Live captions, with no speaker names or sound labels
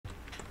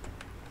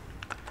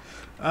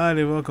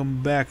Alright,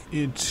 welcome back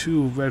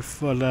into Red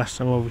Flood. Last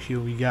time over here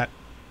we got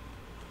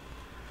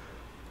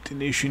the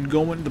nation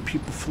going, the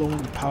people flowing,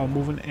 the power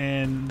moving,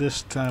 and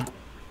this time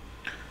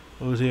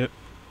over here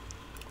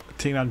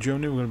taking on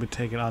Germany. We're going to be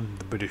taking on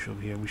the British over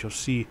here. We shall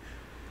see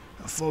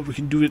how far we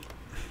can do it.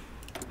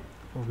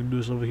 What we can do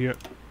is over here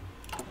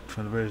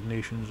from the various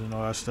nations and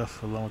all that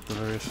stuff, along with the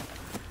various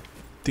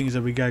things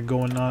that we got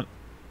going on.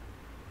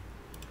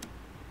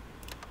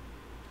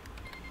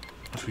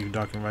 That's for you,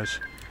 Dark and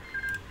Rice.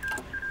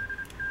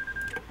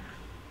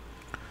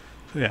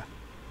 So yeah,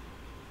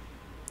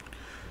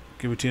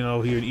 give it to you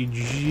over here in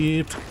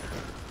Egypt.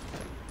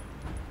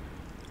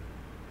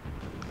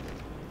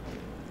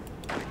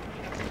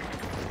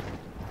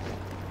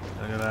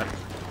 Look at that.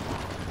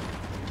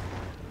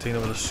 Taking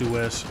over the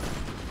Suez.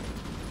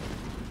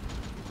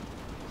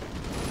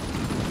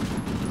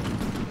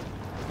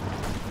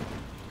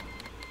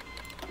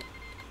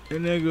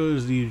 And there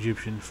goes the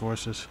Egyptian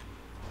forces.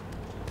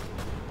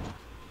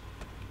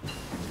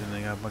 And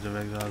they got a bunch of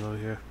exiles over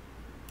here.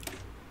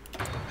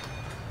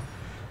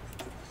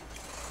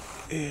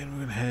 And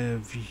we're gonna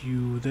have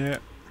you there.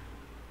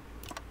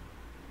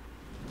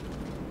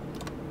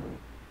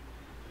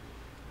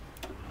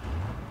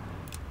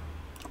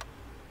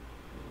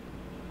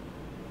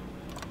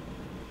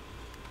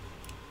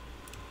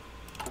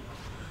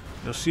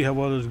 You'll see how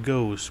well this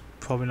goes.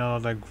 Probably not all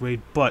that great,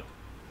 but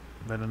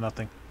better than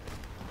nothing.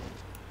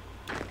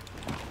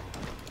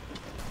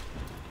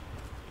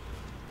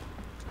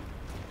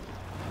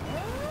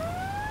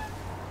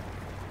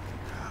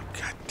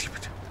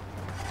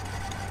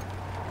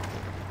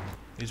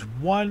 Is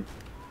one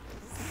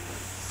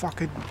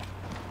fucking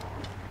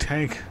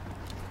tank.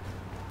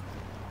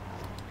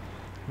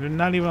 We're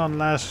not even on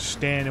last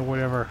stand or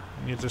whatever.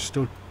 And yet they're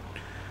still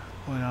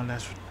going on.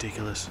 That's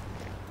ridiculous.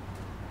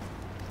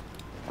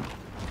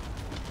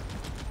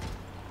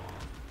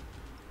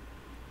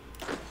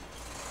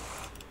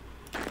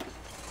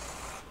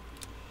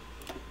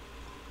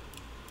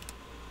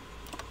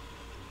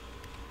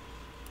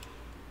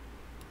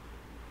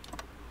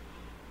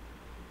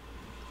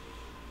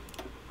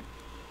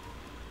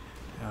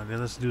 Okay,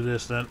 let's do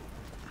this then.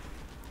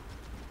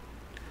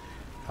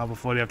 How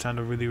before they have time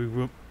to really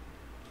regroup.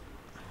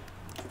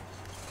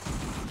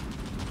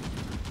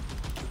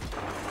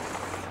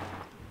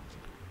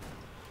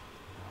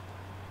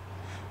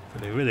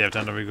 But they really have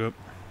time to regroup.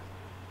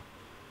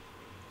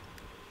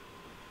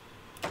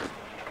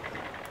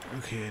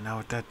 Okay, now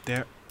with that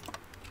there,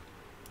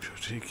 we'll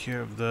take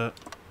care of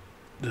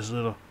this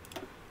little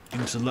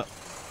insula.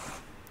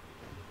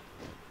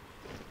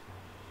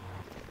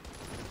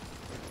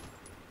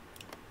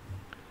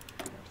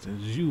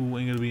 Since you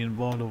ain't gonna be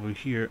involved over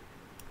here,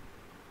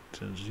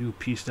 since you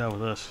pieced out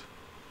with us.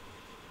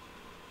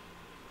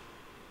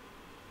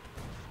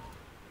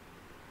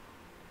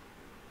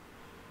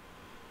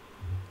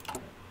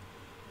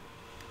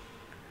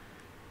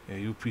 Yeah,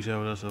 you pieced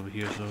out with us over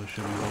here, so it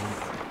should be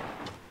rolling.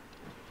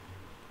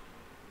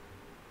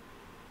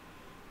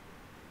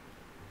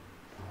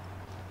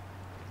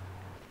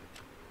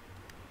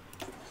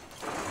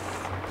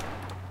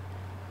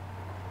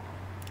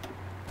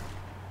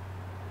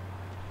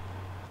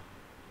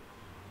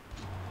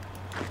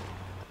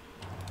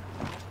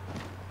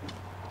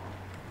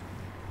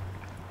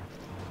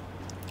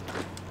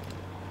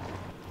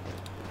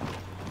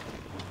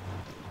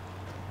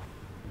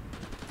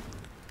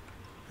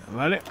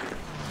 Vale.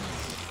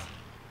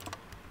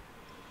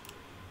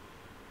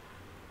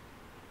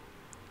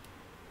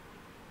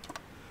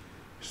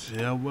 See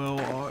how well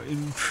our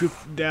trip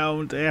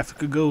down to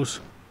Africa goes.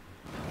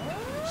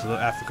 So the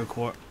Africa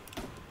Corps,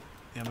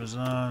 the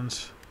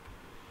Amazons.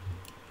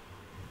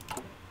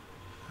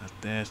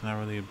 That's not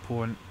really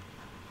important.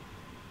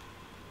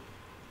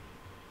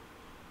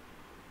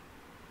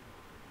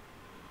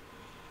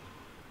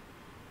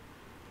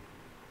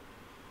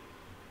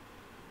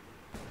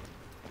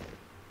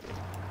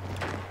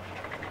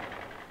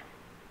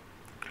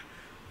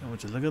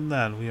 And look at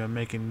that, we are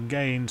making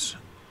gains.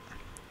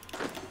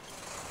 God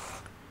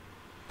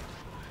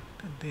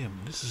damn,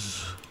 this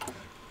is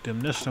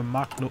damn Nestor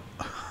Mako.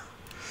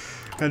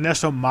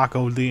 Nestor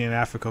Mako Lee in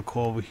Africa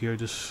Corps over here.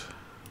 This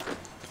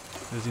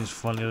seems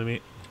funny to me.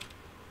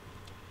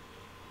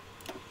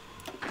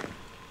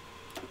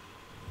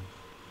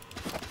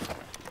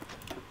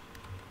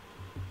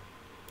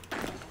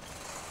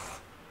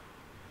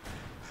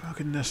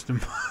 Fucking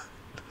Nestor.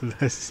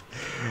 That's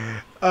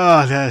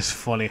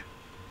funny.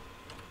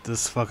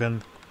 This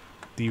fucking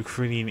the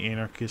Ukrainian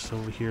anarchist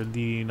over here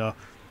leading a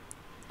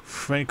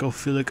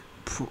Francophilic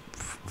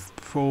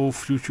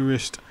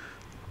pro-futurist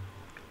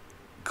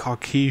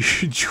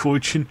Caucasian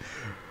Georgian,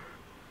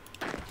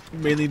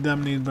 mainly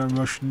dominated by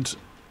Russians,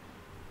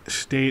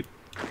 state,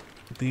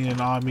 leading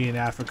an army in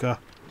Africa,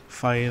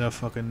 fighting a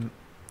fucking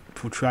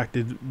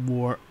protracted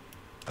war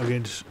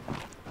against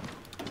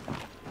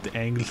the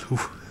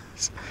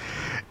Anglos.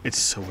 It's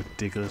so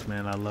ridiculous,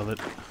 man. I love it.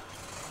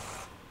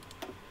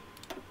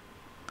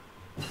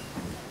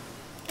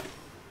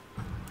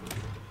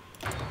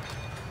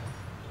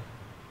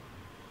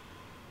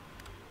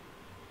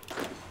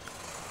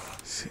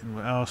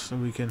 Anywhere else that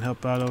we can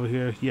help out over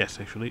here? Yes,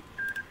 actually.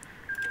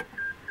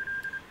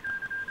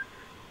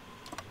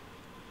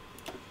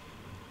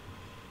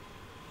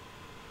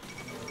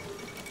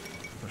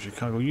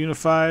 Chicago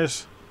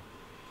unifies.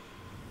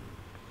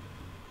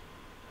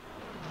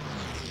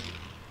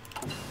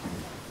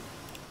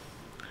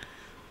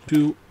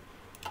 Two.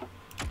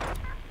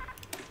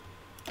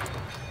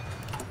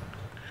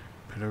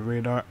 Put a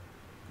radar.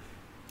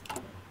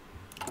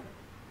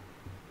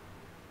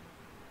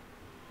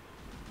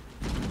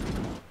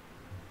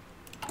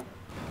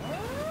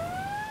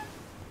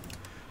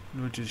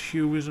 Which is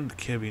Eurasian, the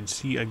Caribbean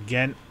Sea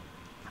again.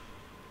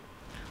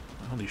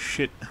 Holy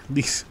shit.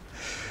 These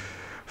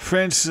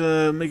France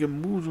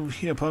making moves over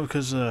here, probably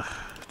because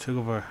took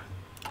over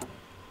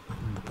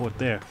the port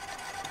there.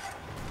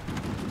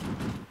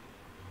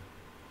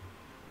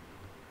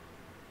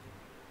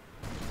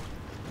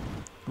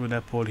 With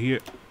that port here,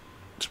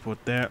 this port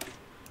there.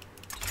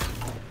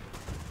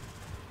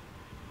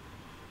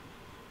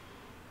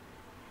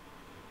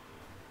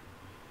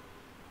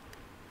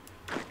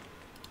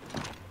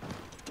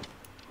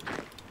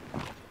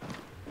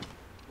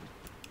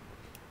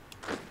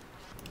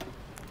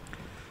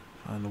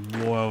 On the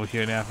war over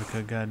here in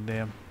Africa,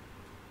 goddamn.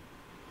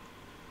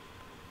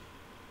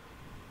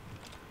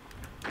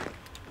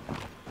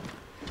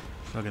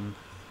 Fucking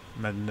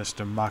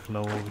Mr.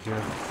 Machno over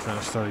here, trying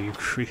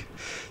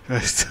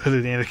to start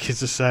an anarchist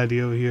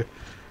society over here.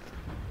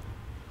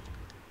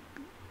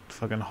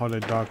 Fucking Heart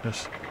of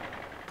Darkness.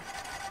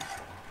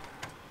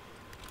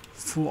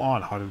 Full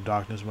on Heart of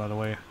Darkness, by the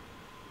way.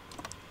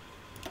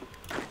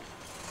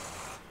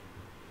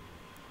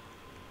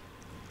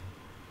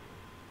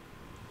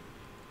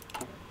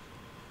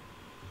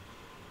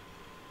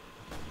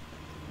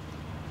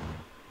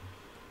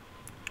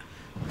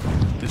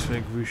 This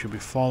way we should be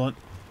falling.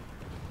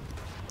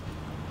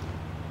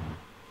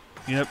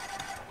 Yep.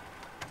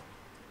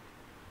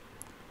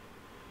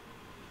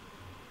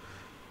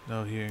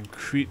 Now here in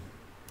Crete.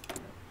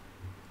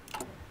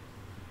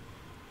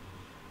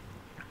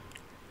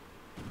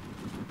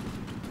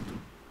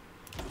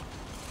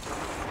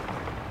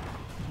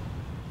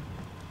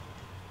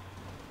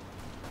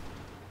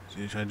 So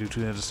you're trying to do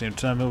two things at the same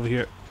time over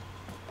here.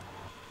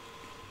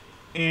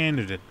 And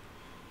it did.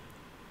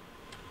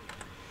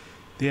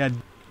 They had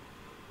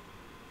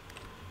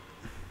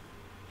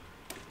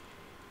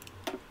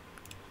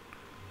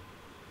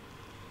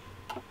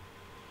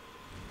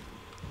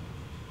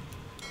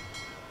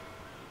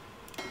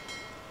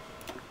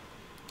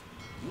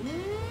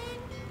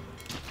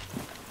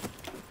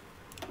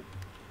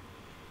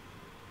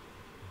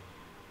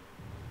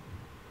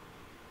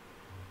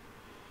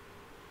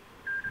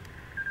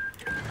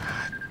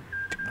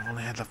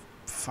the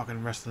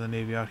fucking rest of the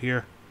Navy out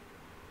here.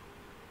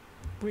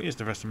 Where is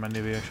the rest of my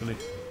Navy actually?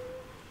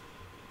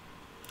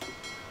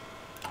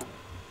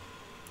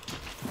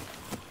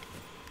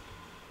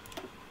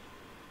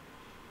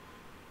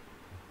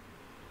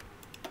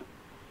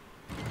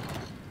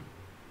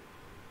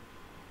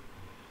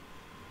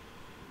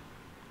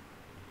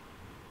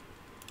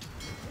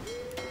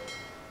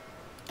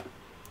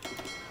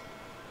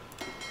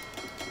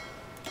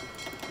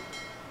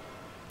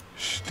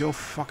 Still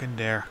fucking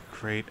there.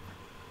 Great.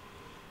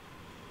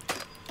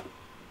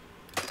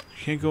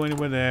 Can't go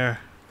anywhere there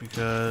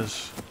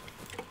because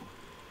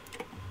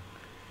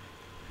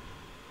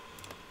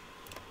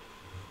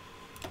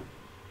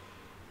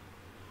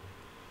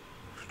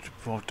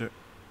Gibraltar.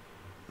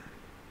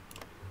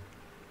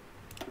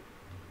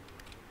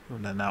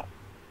 Doing that now.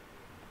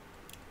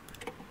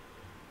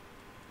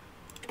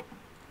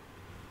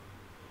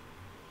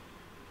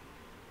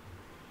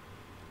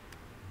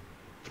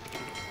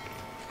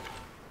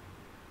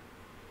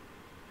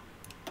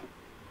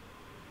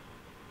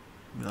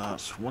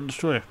 That's one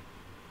destroyer.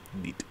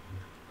 Neat.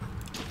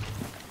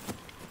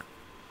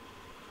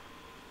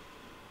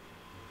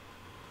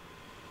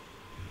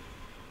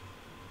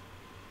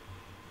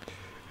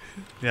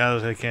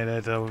 Yeah, I can't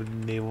add that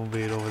naval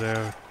invade over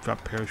there.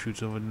 Drop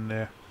parachutes over in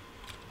there.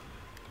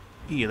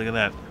 Yeah, look at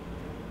that.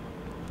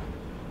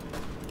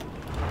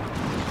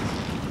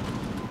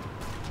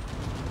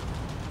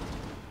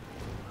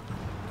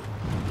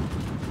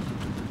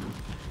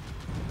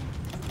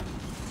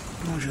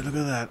 Oh shit, look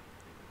at that.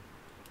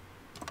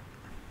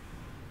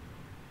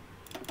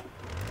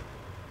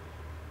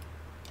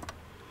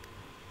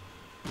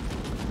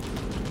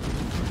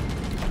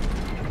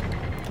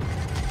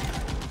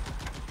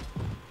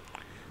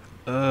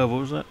 What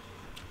was that?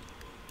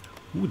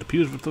 Ooh, the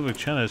People's Republic of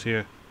China is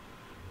here.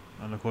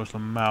 And of course the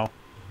Mao.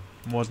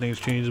 More things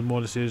change, the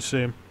more they stay the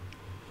same.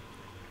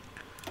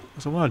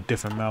 So what a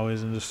different Mao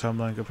is in this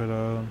timeline compared to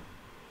our own.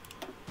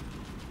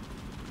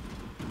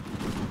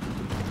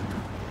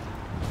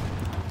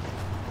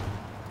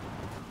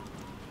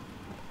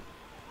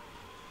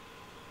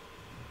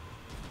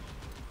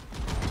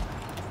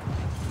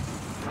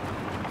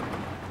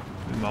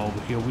 Mao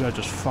over here, we are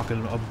just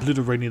fucking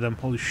obliterating them,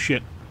 holy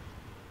shit.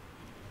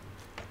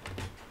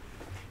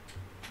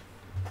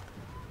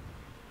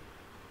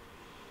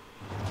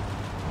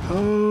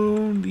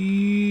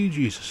 Holy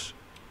Jesus.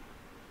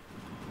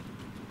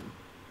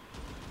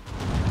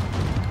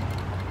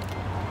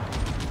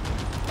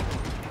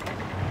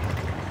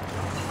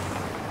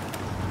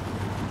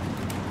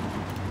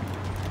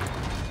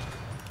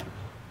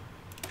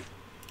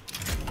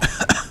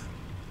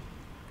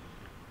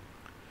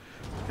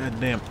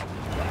 damn.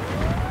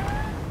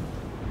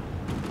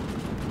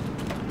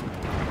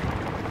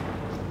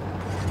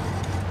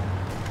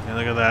 Yeah,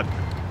 look at that.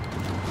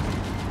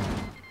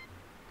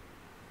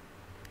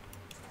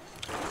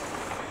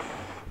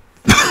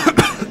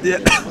 Yeah.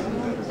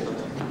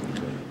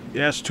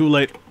 Yeah, it's too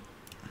late.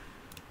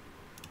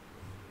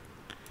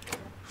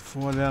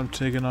 For that, I'm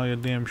taking all your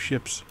damn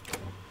ships.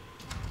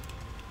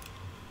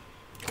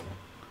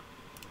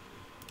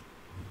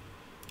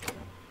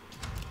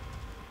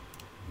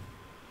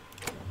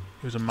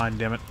 Here's a mine,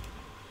 damn it.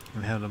 You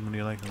can have them when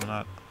you like them or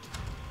not.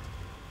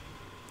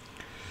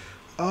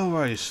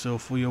 Alright, so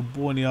for your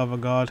boy in the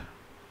avant-garde,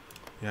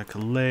 you got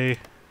Calais,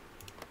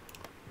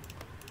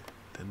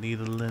 the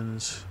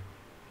Netherlands,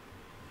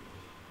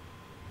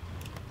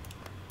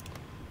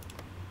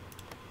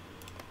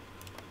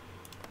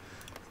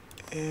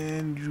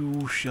 and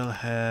you shall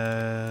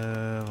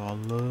have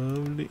all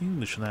of the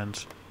English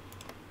lands.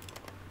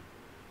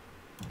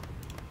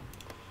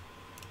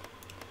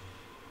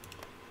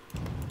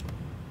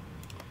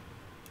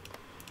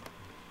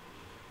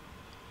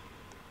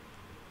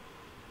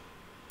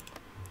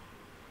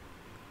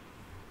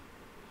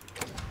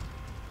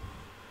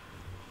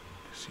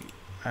 See,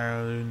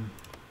 Ireland,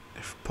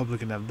 if Republic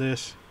can have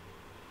this.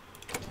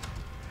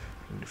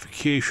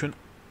 Unification.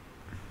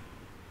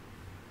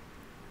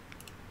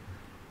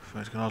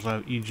 France can also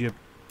have Egypt.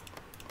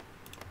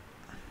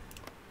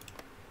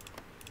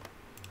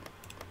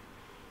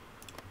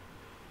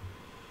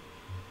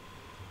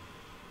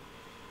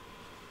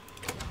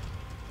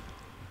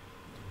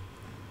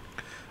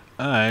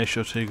 I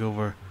shall take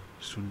over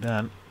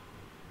Sudan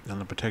and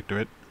the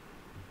Protectorate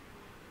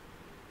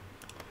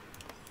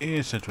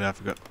and Central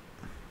Africa.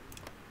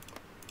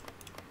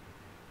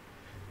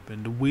 But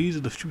in the ways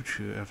of the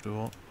future, after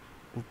all.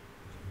 Oop,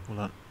 hold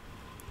on.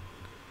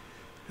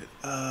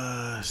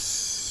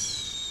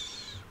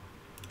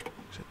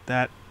 Set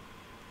that.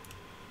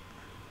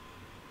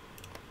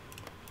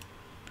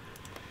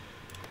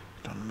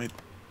 Don't make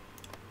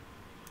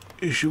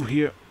issue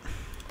here.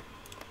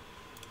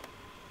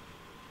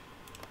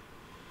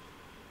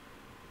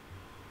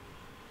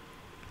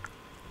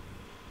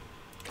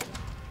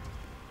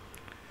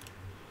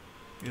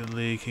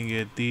 Italy can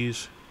get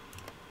these.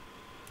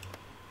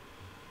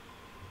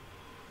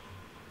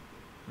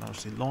 Now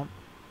see long.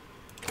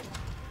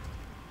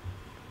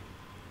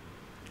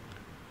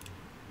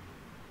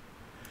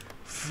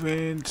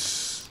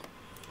 France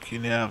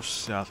can have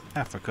South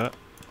Africa.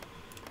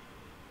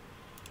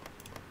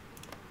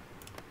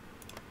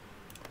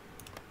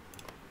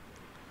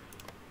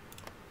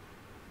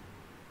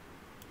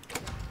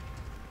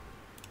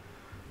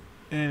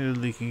 And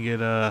Italy can get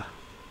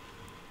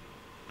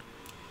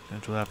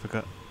Central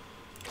Africa.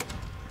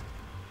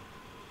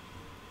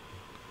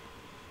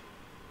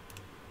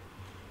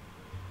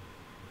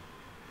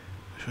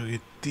 So we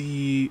get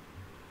the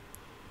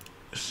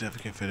South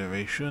African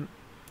Federation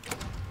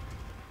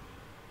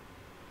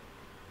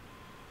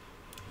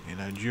in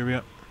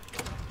Nigeria.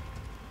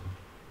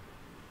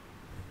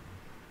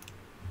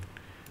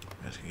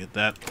 Let's get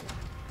that.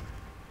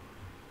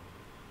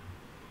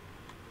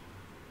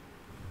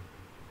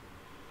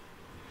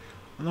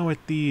 I know what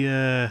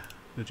the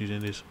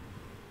Indies.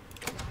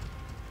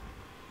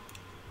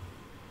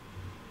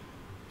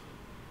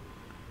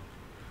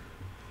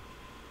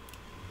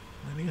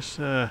 I guess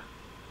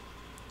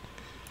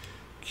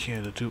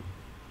Canada too.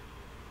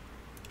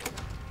 I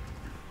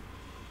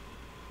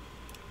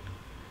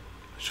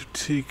should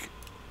take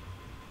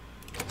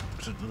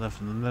something left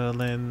in the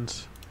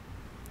Netherlands,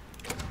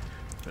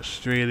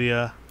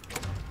 Australia,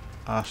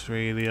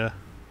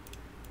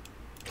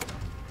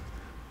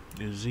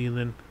 New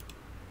Zealand,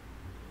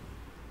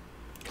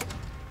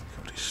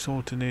 County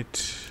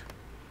Sultanate,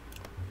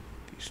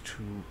 these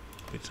two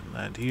bits of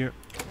land here.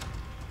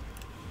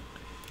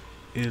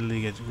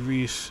 Italy gets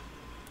Greece.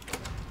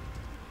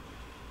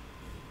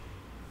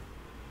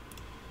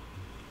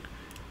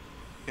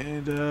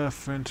 And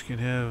France can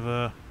have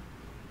the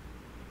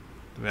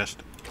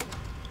rest.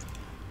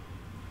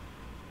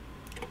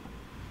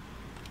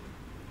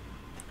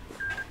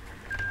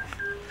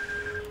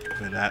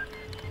 Look at that.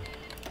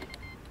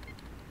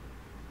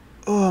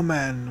 Oh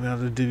man, we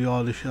have to divvy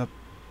all this up.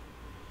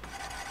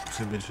 It's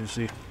gonna be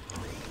interesting to see.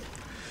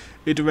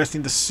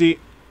 Interesting to see.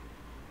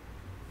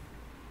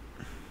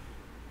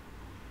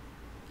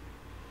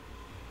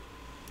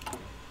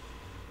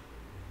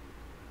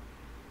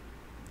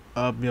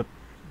 Yep.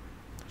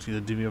 See the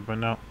divvy up right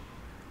now.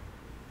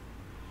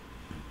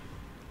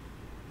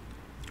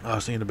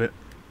 I'll see in a bit.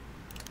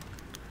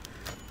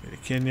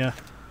 Kenya.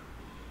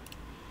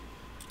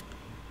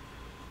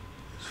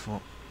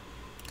 From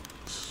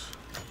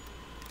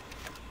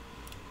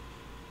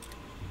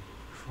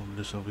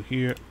this over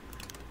here.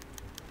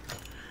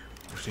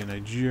 See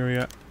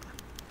Nigeria.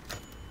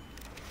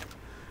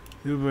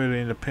 You're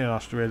really in the pay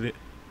Australia.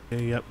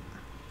 Yep.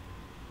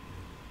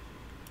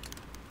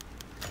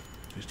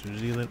 There's New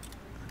Zealand.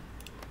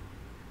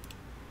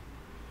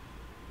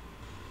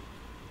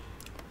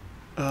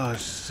 Oh,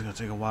 this is gonna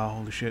take a while,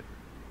 holy shit.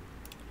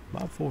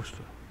 Bob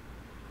Forster.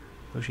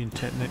 Ocean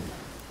Technic.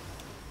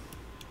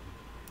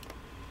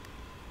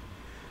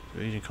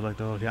 Eurasian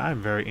collective. Yeah,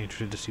 I'm very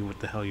interested to see what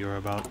the hell you're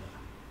about.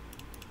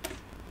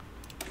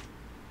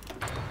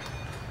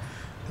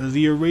 The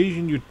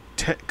Eurasian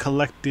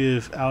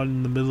collective out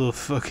in the middle of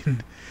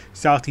fucking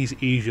Southeast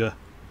Asia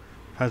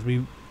has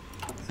me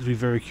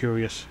very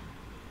curious.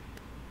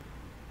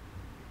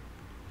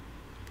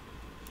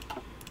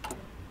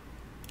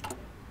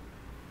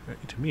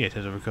 To me, it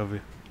has a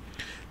recovery.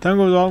 Time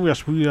goes on, we are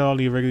smoothing out all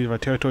the irregularities of our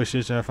territory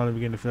since I finally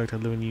begin to feel like I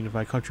live in a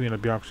unified country and a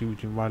bureaucracy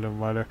which wider and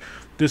wider.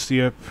 This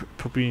year,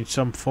 appropriating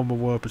some form of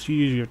world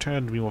procedures, your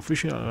turn to be more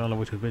efficient on the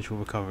way to eventual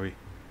recovery.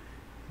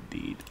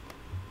 Indeed.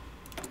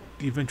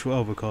 The eventual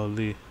overcall,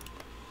 the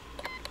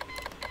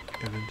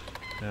event.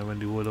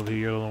 Wendy Wood over here,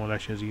 you're the only one that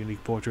actually has a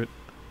unique portrait.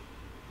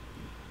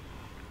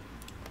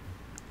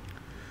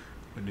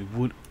 Wendy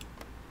Wood.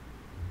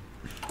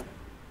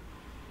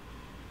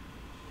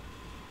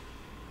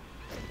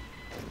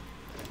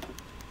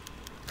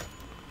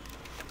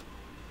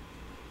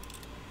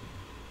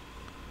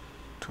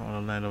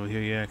 On the land over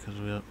here, yeah, because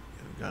we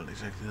got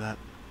exactly that.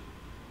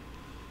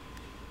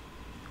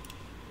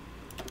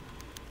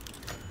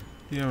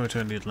 Yeah, I'm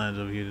returning these lands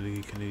over here to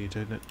the Canadian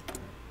Internet.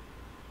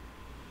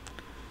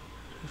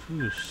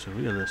 Ooh,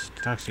 surrealist.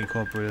 Taxi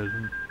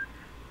Incorporated.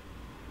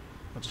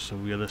 What's a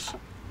surrealist?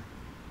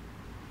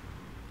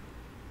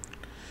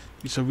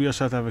 The surreal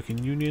South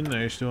African Union.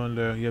 Are you still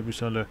under? Yep, you're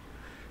still under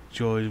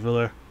George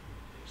Viller.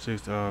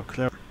 Sixth,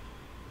 Claire.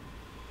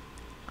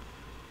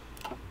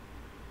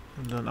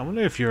 I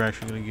wonder if you're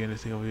actually going to get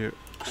anything over here.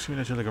 Assuming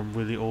that's like a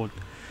really old,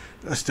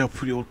 still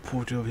pretty old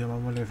portrait of him. I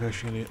wonder if you're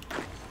actually going to,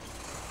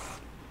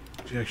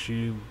 if you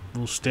actually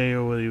will stay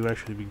or whether you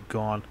actually be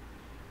gone.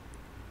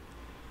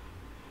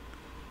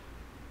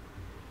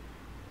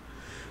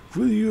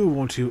 Will you or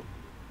won't you?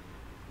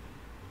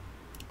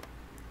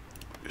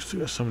 You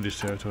still got some of these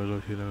territories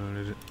over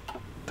here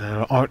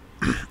that aren't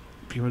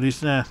being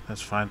released. Nah,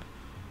 that's fine.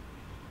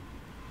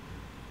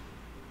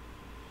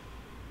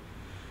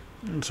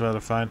 It's rather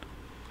fine.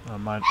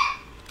 Mine.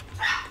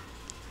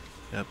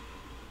 Yep.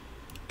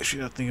 I should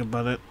not think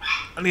about it.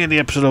 I need the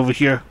episode over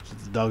here.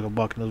 Since the dogs are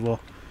barking as well.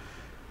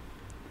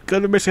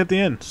 Got the basically at the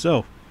end.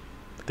 So,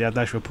 they have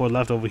the actual report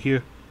left over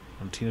here.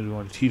 I'm Tina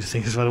doing the Tina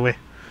things, by the way.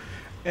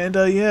 And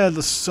yeah,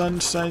 the sun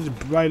shines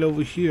bright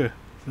over here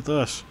with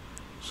us.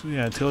 So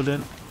yeah, until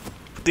then,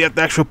 they have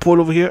the actual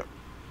report over here.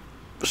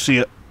 See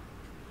ya.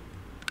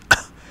 I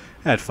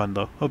had fun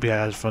though. Hope you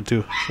guys had fun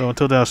too. So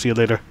until then, I'll see you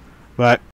later. Bye.